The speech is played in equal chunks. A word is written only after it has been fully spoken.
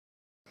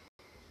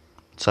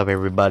What's up,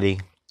 everybody?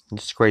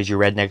 This is Crazy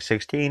Redneck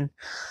 16,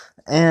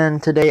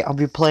 and today I'll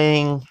be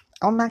playing.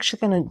 I'm actually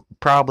gonna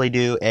probably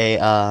do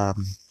a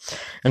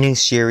new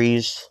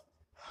series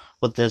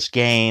with this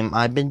game.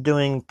 I've been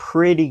doing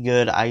pretty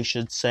good, I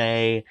should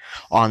say,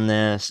 on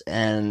this,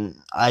 and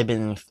I've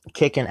been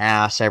kicking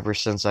ass ever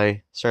since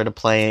I started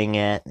playing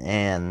it.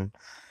 And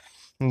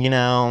you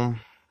know,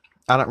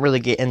 I don't really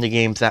get into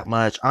games that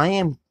much. I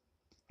am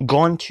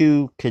going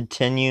to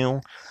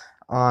continue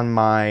on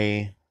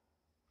my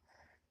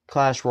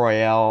Clash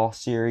Royale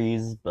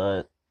series,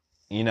 but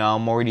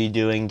I'm already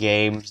doing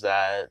games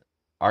that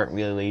aren't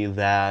really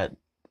that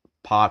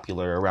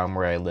popular around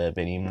where I live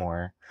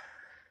anymore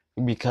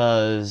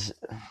because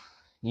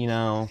you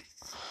know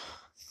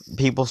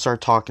people start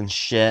talking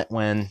shit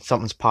when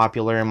something's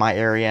popular in my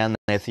area and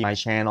they see my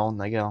channel and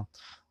they go,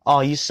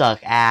 "Oh, you suck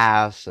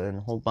ass," and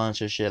a whole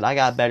bunch of shit. I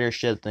got better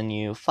shit than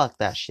you. Fuck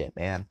that shit,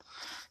 man.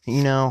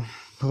 We're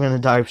gonna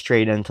dive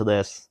straight into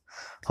this.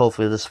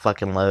 Hopefully this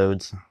fucking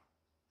loads.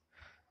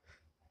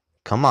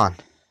 Come on.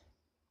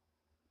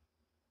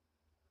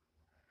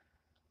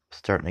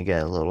 Starting to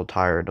get a little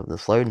tired of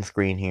this loading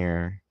screen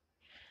here.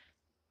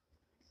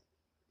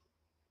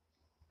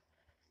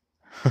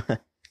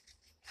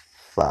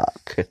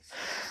 Fuck.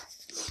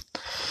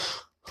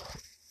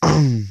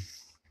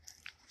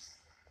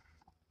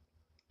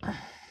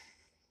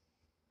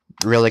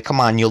 Really, come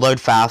on, you load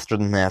faster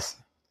than this.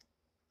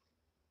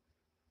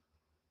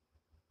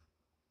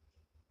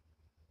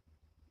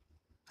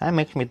 That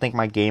makes me think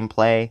my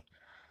gameplay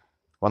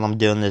while I'm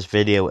doing this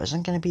video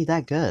isn't going to be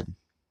that good.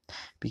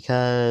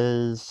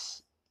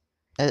 Because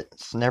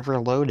it's never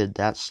loaded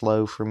that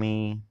slow for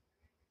me.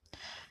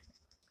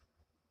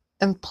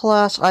 And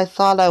plus, I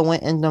thought I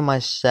went into my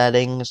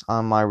settings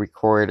on my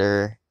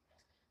recorder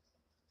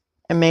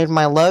and made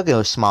my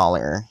logo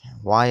smaller.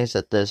 Why is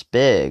it this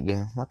big?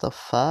 What the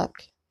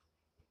fuck?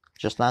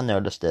 Just not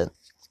noticed it.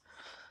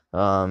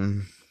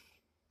 Fuck.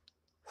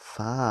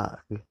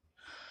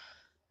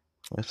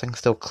 This thing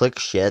still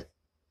clicks shit.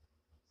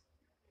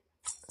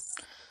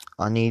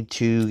 I need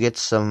to get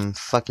some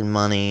fucking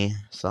money,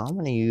 so I'm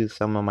gonna use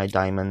some of my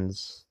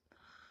diamonds.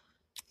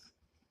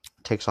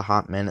 It takes a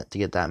hot minute to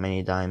get that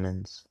many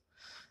diamonds.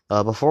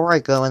 Before I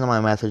go into my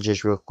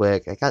messages real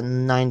quick, I got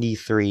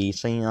 93,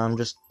 so I'm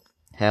just,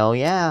 hell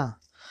yeah.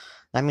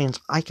 That means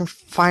I can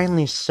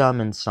finally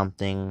summon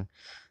something,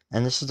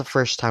 and this is the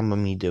first time of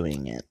me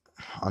doing it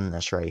on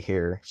this right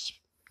here.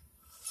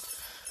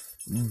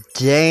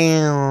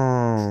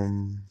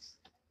 Damn.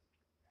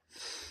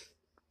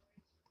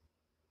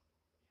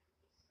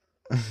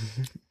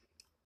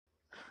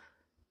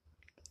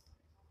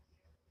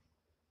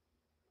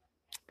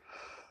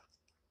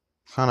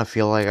 Kind of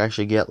feel like I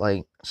should get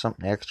like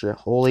something extra.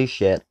 Holy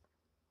shit.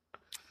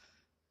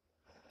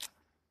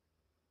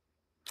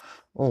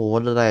 Oh,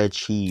 what did I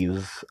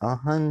achieve?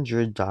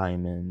 100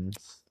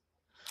 diamonds.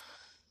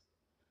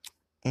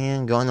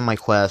 And go into my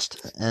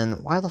quest.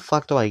 And why the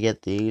fuck do I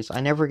get these?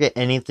 I never get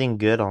anything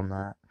good on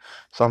that.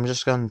 So I'm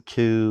just going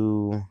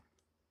to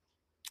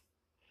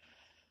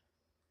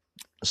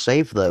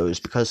save those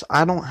because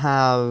I don't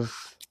have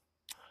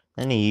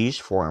any use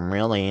for them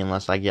really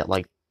unless I get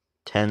like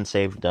 10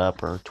 saved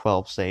up or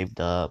 12 saved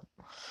up.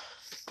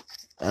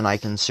 And I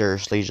can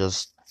seriously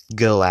just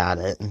go at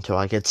it until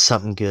I get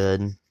something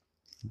good.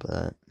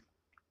 But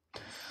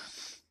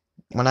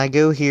when I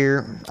go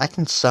here, I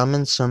can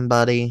summon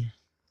somebody.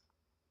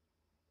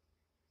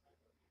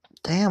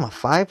 Damn, a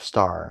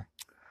 5-star.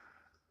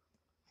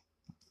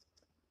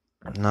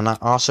 And then that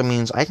also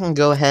means I can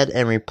go ahead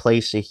and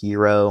replace a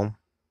hero.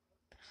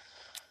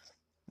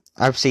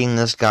 I've seen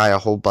this guy a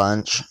whole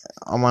bunch.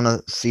 I want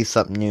to see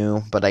something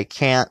new, but I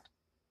can't.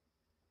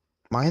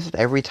 Why is it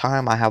every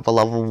time I have a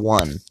level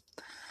 1?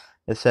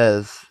 It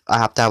says I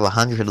have to have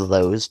 100 of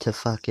those to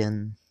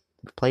fucking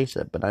replace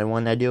it. But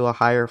when I do a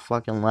higher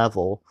fucking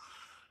level,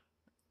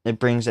 it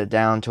brings it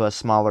down to a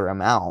smaller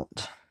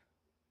amount.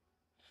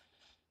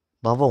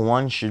 Level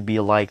 1 should be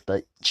like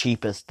the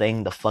cheapest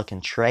thing to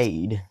fucking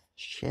trade.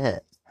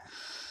 Shit.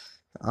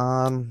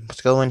 Let's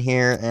go in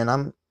here, and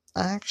I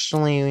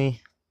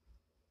actually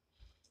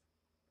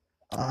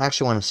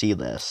want to see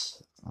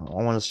this. I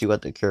want to see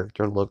what the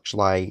character looks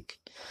like.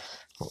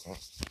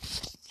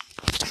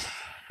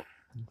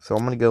 So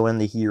I'm gonna go in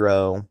the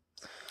hero,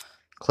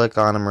 click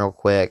on him real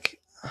quick.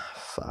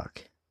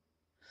 Fuck.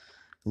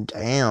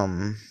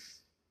 Damn.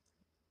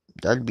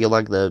 That'd be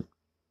like the...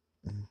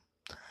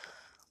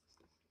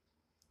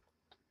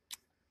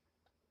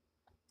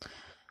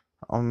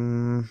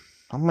 I'm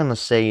gonna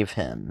save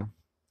him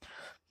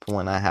for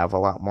when I have a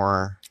lot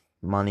more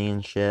money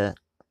and shit.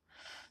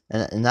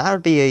 And that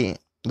would be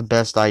the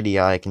best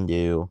idea I can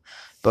do.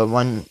 But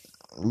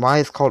why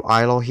it's called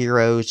Idle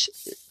Heroes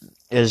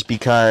is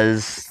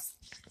because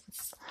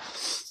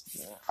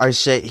I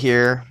sit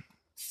here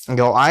and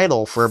go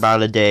idle for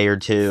about a day or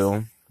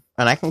two,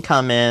 and I can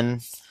come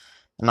in,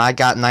 and I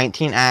got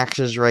 19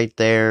 axes right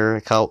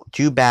there,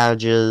 2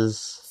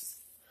 badges.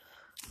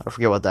 I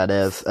forget what that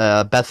is.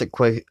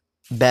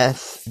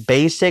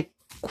 Basic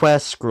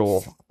quest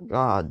scroll.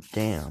 God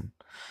damn.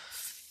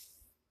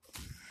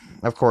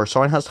 of course,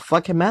 someone has to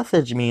fucking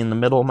message me in the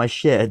middle of my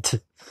shit.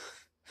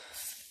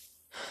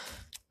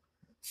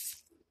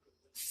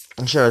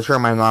 I should have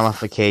turned my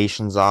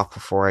notifications off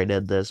before I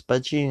did this,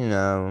 but you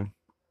know,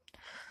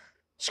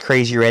 it's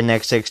Crazy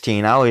Redneck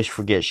 16. I always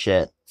forget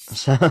shit.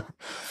 So,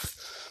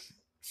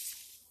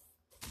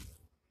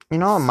 you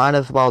know, I might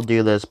as well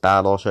do this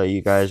battle, show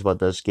you guys what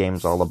this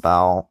game's all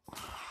about.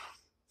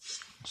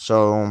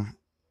 So,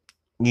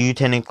 you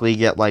technically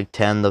get like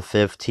 10 to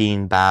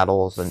 15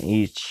 battles in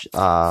each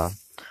plot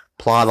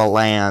of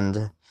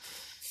land.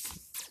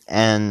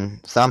 And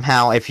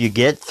somehow, if you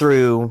get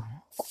through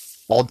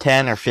all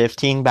 10 or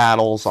 15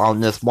 battles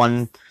on this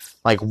one,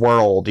 like,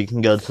 world, you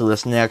can go to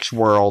this next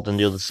world and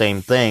do the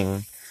same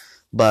thing.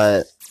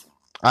 But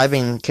I've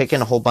been kicking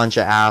a whole bunch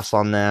of ass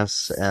on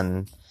this,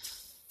 and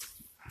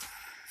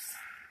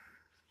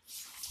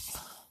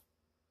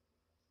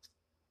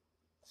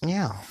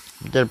yeah,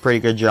 did a pretty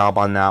good job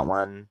on that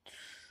one.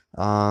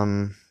 How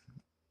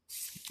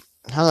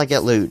did I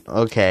get loot?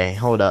 Okay,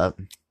 hold up.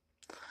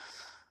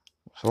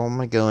 So I'm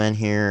gonna go in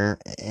here,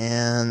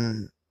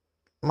 and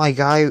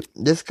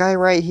this guy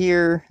right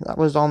here, that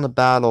was on the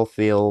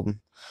battlefield,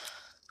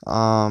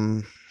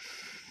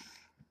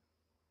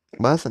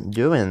 wasn't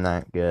doing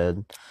that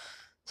good.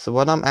 So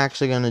what I'm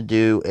actually gonna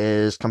do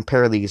is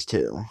compare these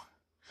two.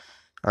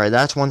 Alright,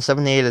 that's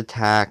 178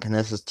 attack, and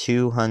this is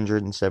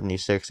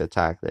 276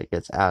 attack that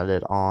gets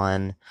added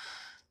on.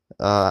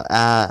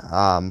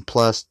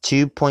 Plus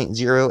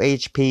 2.0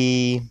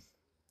 HP.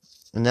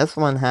 And this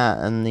one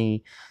and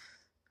the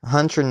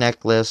Hunter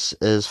Necklace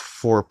is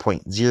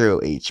 4.0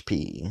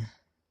 HP.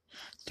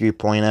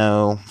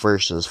 3.0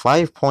 versus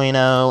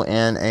 5.0,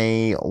 and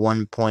a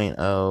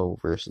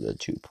 1.0 versus a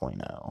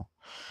 2.0.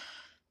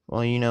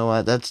 Well, you know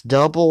what? That's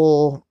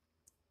double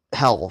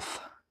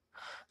health.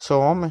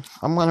 So I'm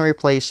gonna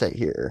replace it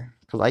here,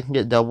 because I can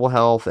get double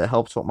health. It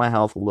helps with my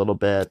health a little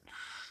bit.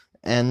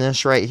 And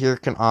this right here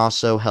can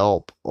also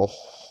help a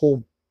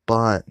whole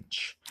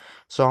bunch.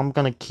 So I'm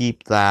going to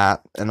keep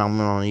that, and I'm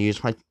going to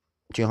use my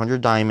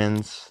 200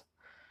 diamonds.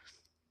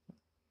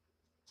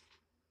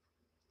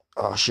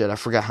 Oh shit, I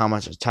forgot how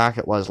much attack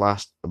it was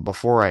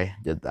before I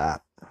did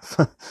that.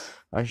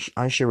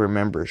 I should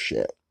remember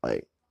shit,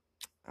 like,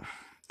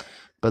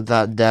 but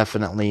that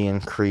definitely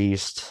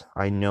increased.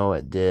 I know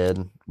it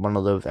did. One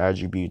of those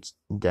attributes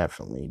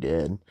definitely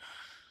did.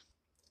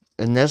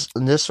 And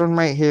this one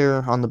right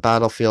here on the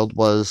battlefield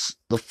was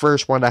the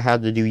first one I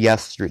had to do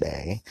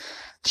yesterday.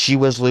 She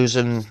was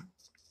losing.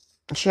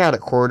 She had a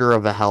quarter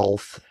of a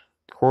health.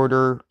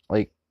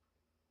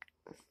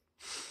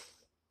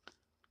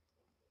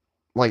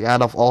 Like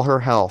out of all her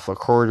health, a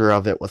quarter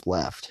of it was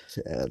left.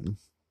 And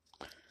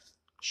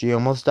she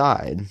almost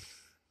died.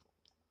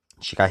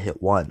 She got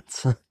hit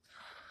once.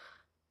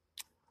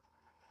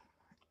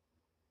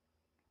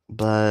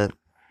 But,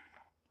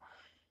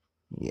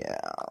 yeah.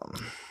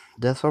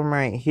 This one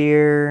right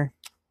here.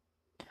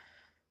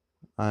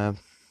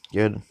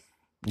 Good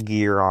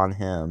gear on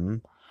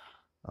him.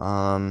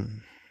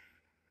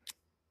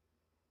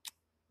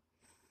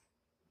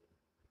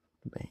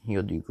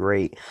 He'll do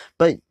great.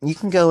 But you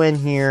can go in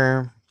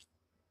here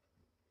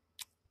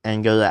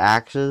and go to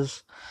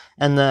axes.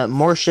 And the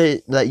more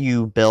shit that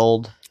you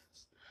build,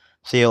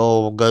 so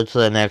you'll go to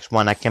the next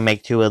one. I can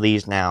make 2 of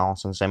these now,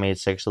 since I made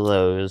 6 of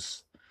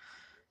those.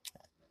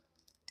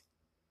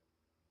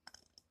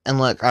 And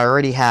look, I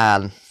already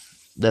had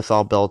this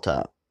all built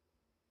up.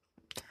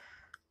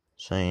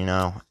 So, you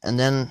know. And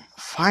then,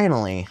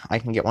 finally, I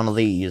can get one of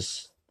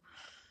these.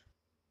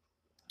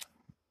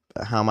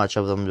 But how much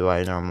of them do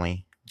I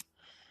normally?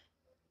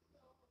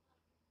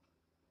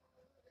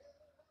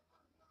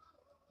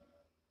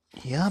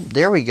 Yep,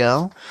 there we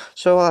go.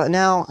 So,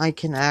 now I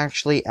can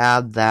actually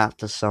add that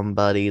to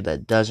somebody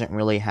that doesn't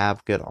really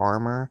have good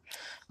armor.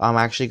 I'm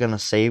actually going to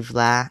save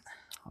that.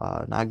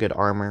 Not good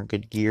armor,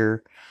 good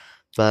gear.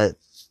 But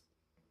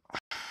I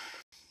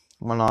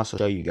want to also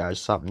show you guys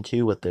something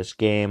too with this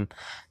game.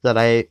 That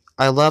I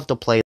love to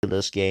play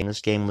this game.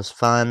 This game was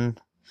fun.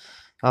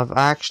 I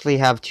actually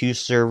have 2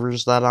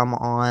 servers that I'm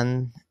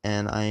on.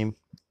 And I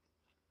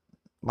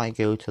might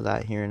go to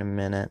that here in a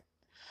minute.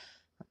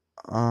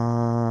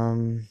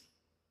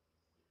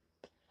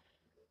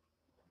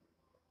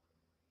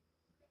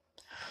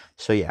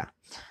 So yeah.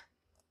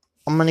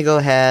 I'm going to go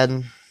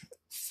ahead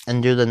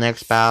and do the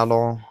next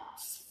battle.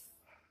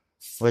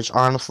 Which,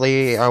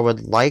 honestly, I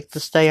would like to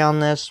stay on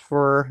this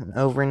for an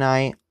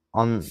overnight.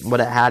 On what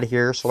it had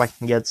here. So I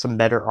can get some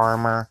better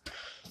armor.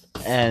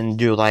 And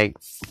do, like,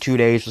 2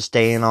 days of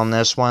staying on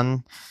this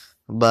one.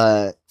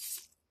 But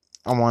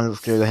I wanted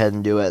to go ahead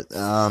and do it.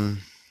 The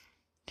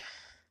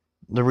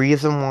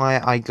reason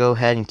why I go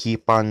ahead and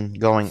keep on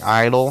going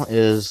idle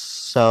is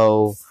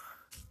so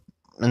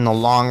in the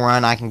long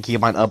run I can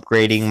keep on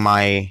upgrading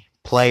my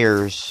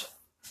players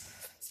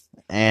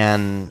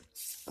and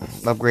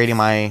upgrading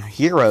my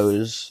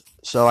heroes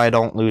so I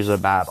don't lose a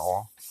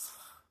battle.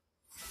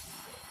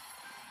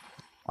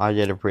 I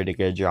did a pretty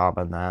good job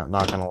on that,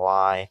 not gonna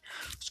lie.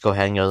 Let's go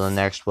ahead and go to the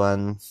next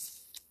one.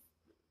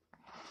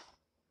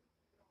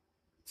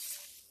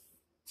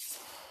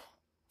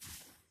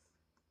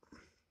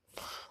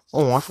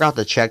 Oh, I forgot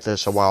to check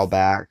this a while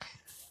back.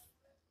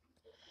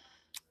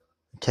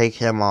 Take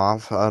him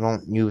off. I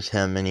don't use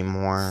him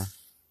anymore.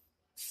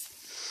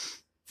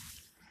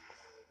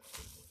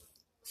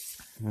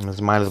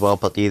 Might as well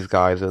put these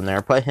guys in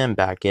there. Put him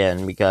back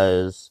in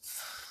because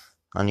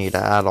I need to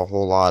add a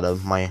whole lot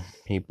of my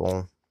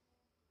people.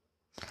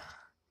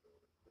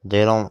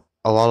 They don't.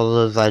 A lot of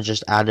those I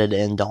just added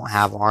in don't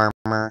have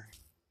armor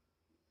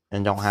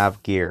and don't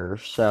have gear.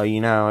 So, you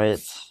know,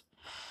 it's.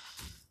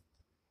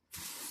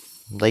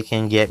 They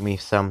can get me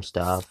some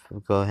stuff.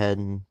 Go ahead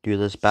and do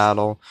this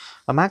battle.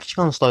 I'm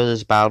actually going to slow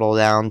this battle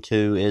down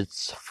to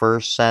its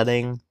first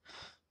setting,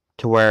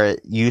 to where it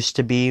used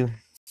to be,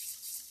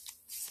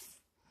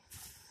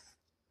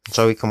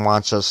 so we can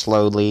watch this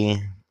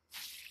slowly.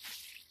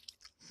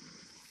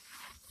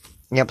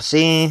 Yep,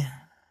 see?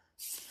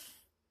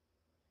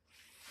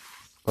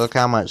 Look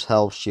how much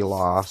health she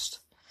lost.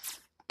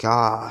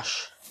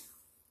 Gosh.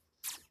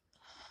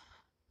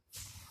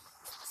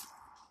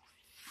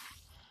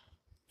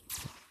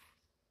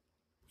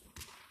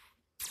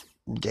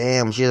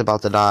 Damn, she's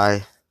about to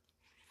die.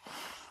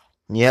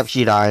 Yep,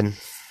 she died.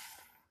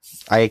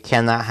 I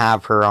cannot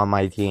have her on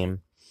my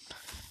team.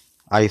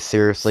 I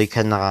seriously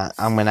cannot.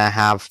 I'm gonna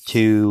have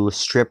to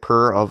strip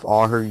her of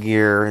all her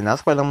gear, and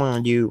that's what I'm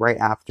gonna do right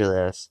after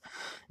this.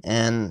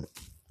 And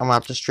I'm gonna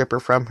have to strip her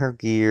from her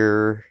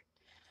gear.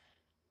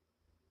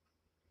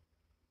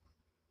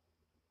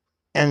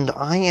 And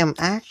I am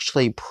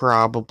actually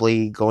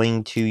probably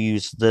going to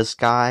use this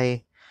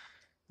guy.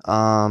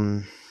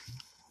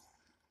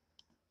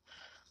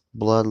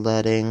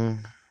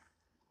 Bloodletting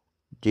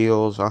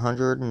deals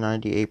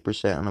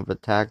 198% of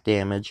attack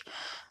damage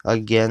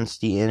against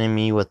the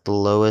enemy with the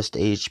lowest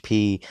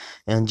HP,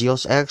 and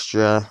deals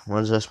extra.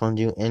 What does this one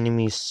do?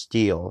 Enemy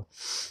steal.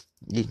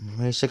 The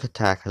basic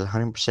attack has a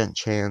 100%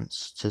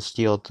 chance to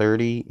steal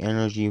 30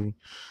 energy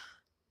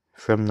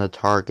from the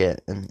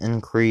target, and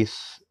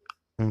increases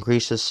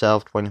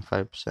self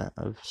 25%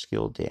 of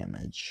skill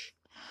damage.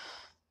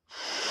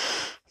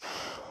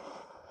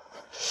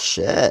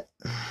 Shit.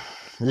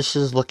 This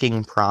is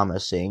looking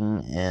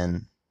promising,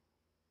 and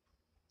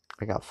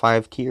I got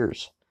 5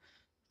 tiers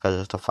because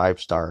it's a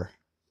 5-star.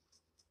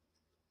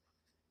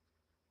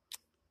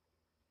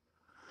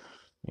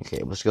 Okay,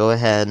 let's go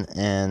ahead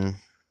and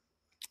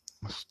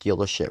steal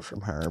the shit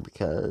from her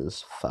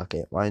because fuck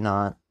it, why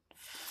not?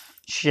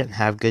 She didn't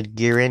have good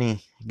gear,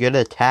 good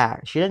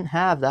attack. She didn't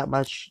have that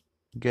much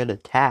good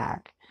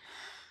attack.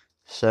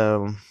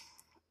 So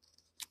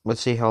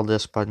let's see how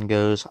this button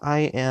goes.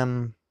 I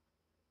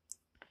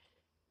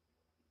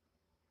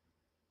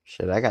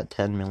got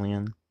 10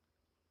 million.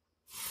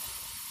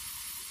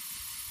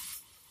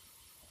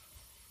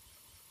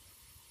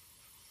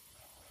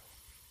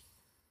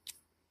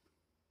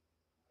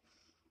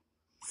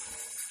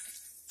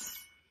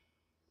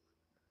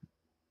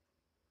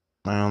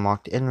 I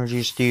unlocked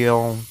energy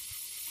steal.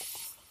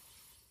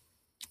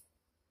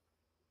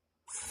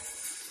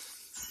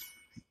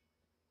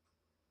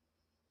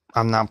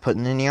 I'm not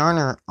putting any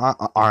armor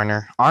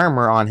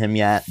on him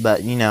yet,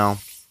 but you know,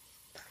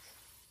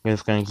 I'm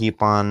just gonna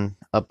keep on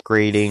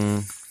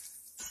upgrading.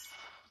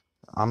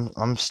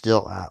 I'm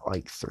still at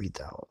like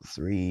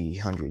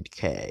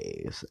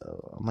 300k,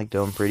 so I'm like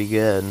doing pretty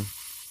good.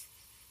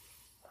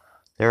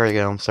 There we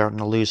go. I'm starting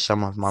to lose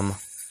some of my.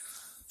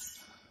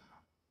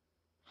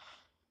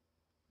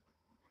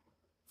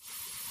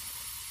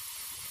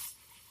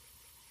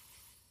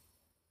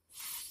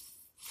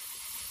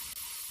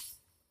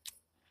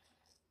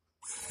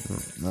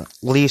 At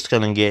least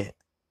gonna get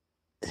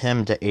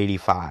him to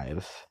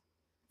 85.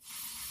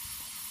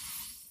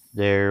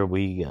 There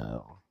we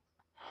go.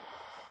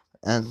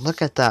 And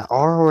look at that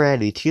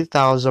already,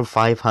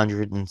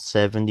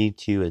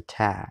 2,572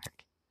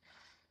 attack.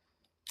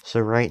 So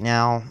right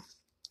now,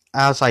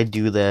 as I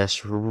do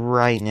this,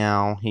 right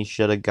now, he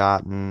should have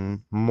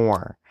gotten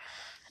more.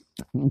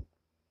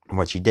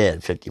 Which he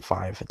did,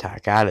 55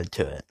 attack added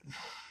to it.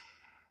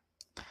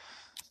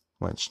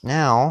 Which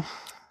now,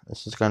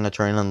 this is going to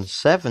turn into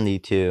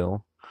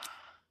 72.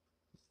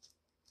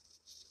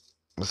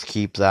 Let's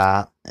keep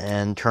that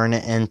and turn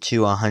it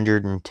into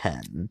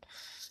 110.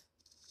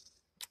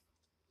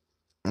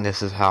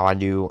 This is how I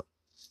do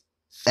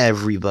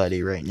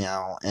everybody right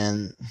now.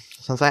 And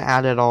since I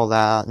added all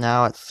that,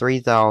 now it's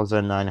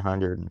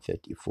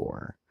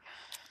 3,954.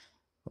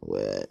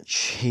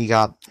 Which he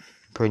got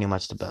pretty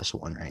much the best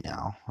one right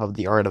now of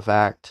the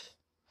artifact.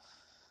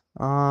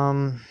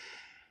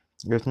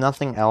 There's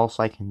nothing else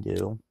I can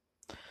do.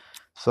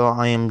 So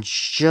I am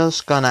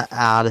just gonna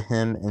add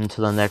him into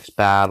the next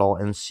battle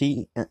and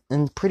see,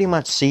 and pretty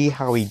much see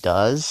how he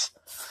does.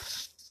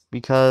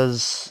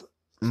 Because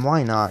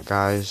why not,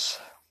 guys?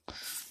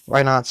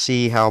 Why not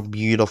see how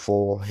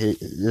beautiful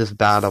this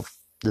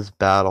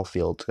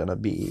battlefield's gonna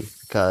be?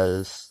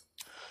 Because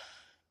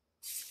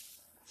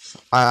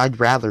I'd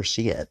rather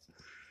see it.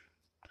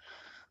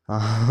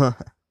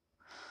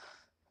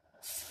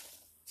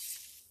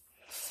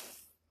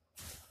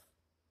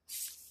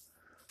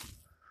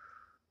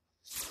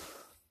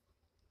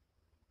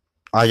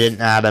 I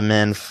didn't add him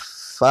in.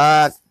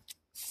 Fuck.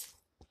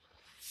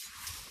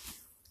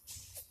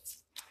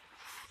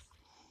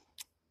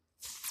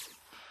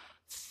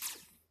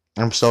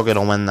 I'm still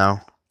gonna win though.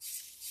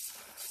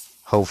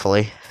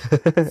 Hopefully.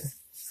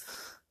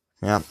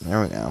 Yep,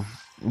 there we go.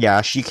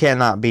 Yeah, she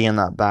cannot be in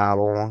that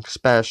battle,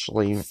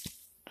 especially.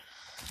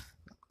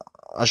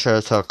 I should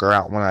have took her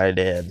out when I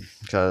did,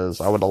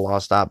 because I would have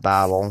lost that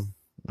battle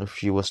if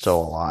she was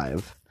still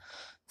alive.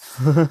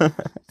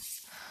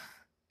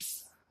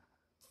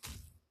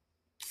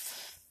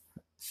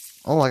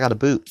 Oh, I got a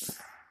boot.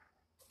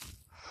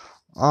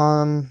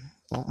 I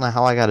don't know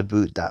how I got a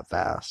boot that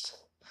fast.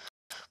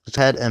 Let's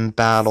head and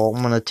battle.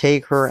 I'm gonna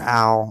take her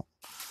out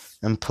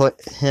and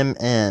put him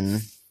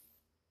in.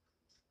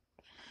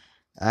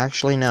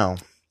 Actually, no.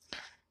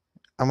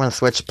 I'm gonna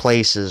switch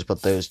places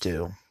with those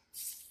two.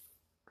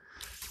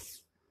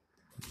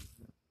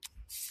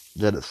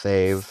 Did it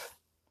save?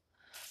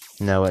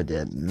 No, it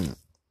didn't.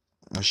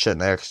 I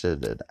shouldn't have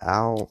exited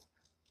out.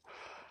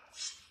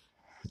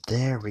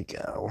 There we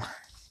go.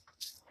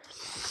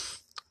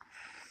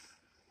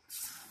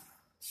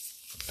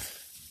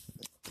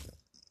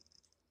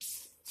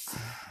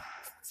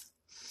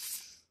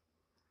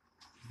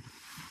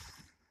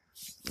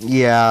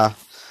 Yeah,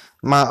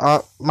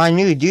 my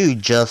new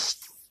dude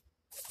just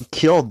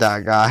killed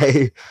that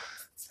guy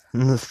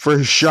in the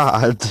first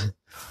shot.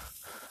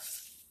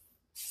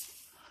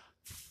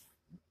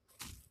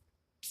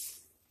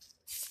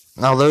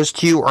 Now those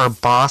two are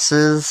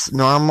bosses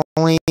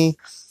normally.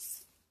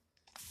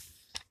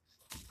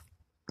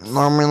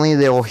 Normally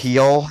they'll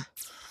heal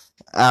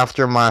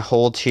after my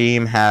whole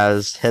team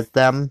has hit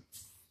them.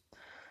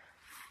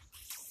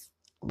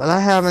 But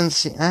I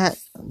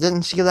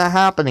didn't see that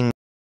happening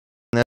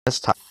this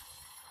time.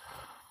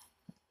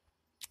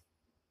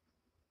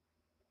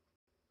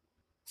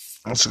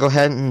 Let's go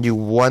ahead and do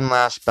one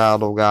last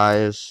battle,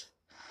 guys.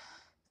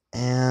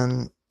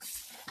 And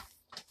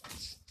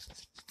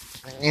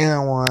you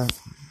know what?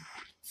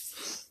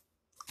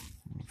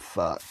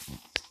 Fuck.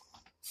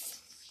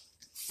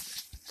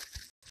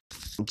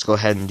 Let's go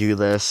ahead and do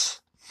this.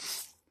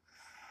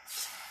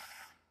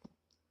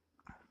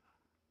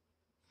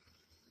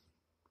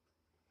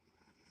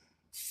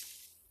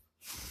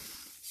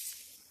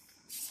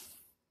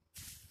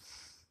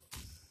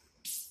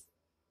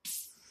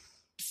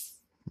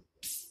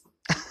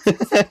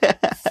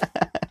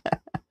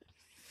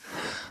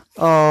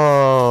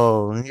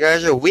 Oh, you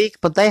guys are weak,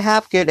 but they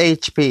have good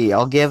HP.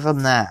 I'll give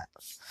them that.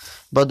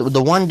 But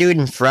the one dude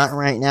in front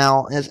right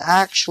now is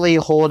actually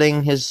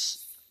holding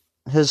his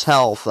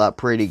health up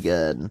pretty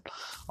good.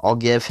 I'll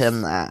give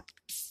him that.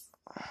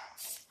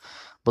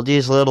 But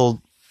these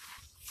little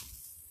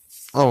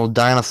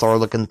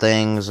dinosaur-looking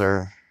things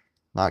are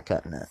not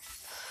cutting it.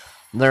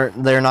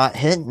 They're not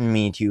hitting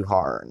me too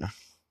hard.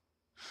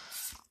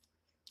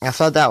 I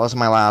thought that was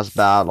my last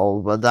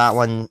battle, but that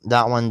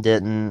one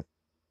didn't.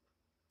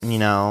 You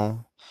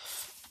know,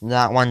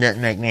 that one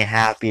didn't make me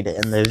happy to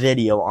end the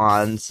video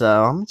on.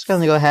 So I'm just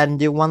gonna go ahead and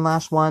do one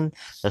last one.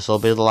 This will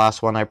be the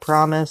last one, I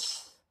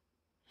promise.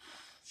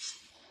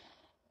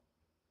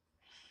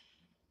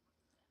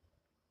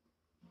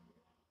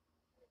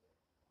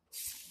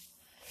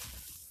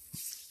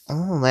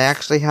 Oh, they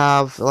actually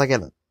have like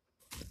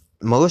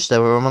most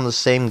of them are the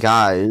same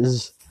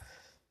guys,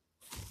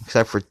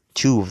 except for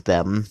two of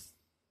them.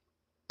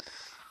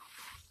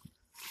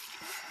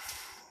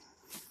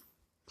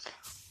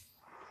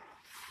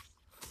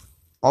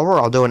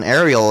 Overall, doing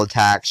aerial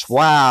attacks.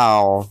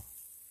 Wow,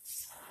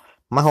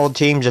 my whole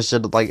team just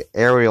did like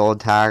aerial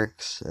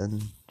attacks,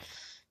 and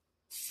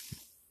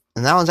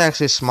that was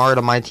actually smart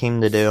of my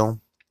team to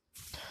do,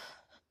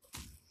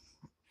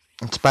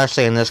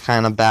 especially in this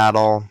kind of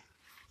battle.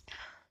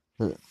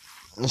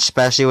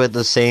 Especially with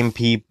the same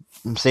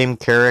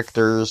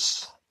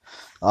characters.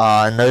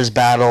 In those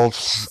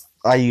battles,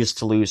 I used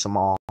to lose them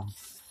all.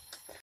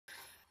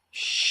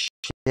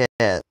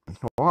 Shit.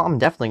 Well, I'm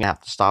definitely gonna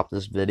have to stop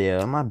this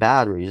video. My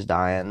battery's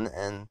dying,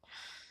 and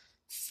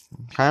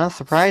kind of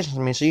surprises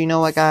me. So you know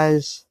what,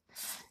 guys?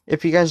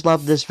 If you guys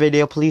love this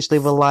video, please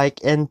leave a like,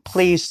 and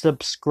please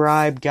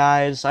subscribe,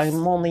 guys.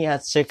 I'm only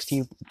at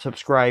 60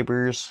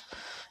 subscribers,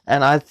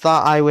 and I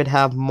thought I would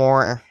have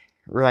more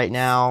right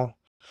now.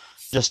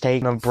 Just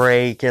taking a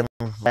break and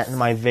letting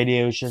my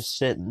videos just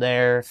sit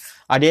there.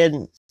 I did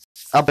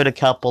upload a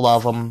couple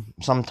of them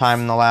sometime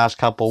in the last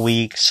couple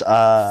weeks.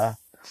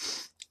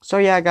 So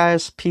yeah,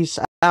 guys, peace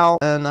out,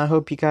 and I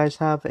hope you guys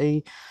have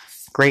a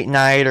great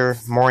night or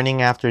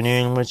morning,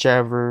 afternoon,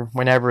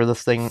 whenever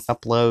this thing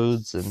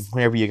uploads, and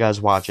whenever you guys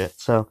watch it.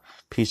 So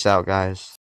peace out, guys.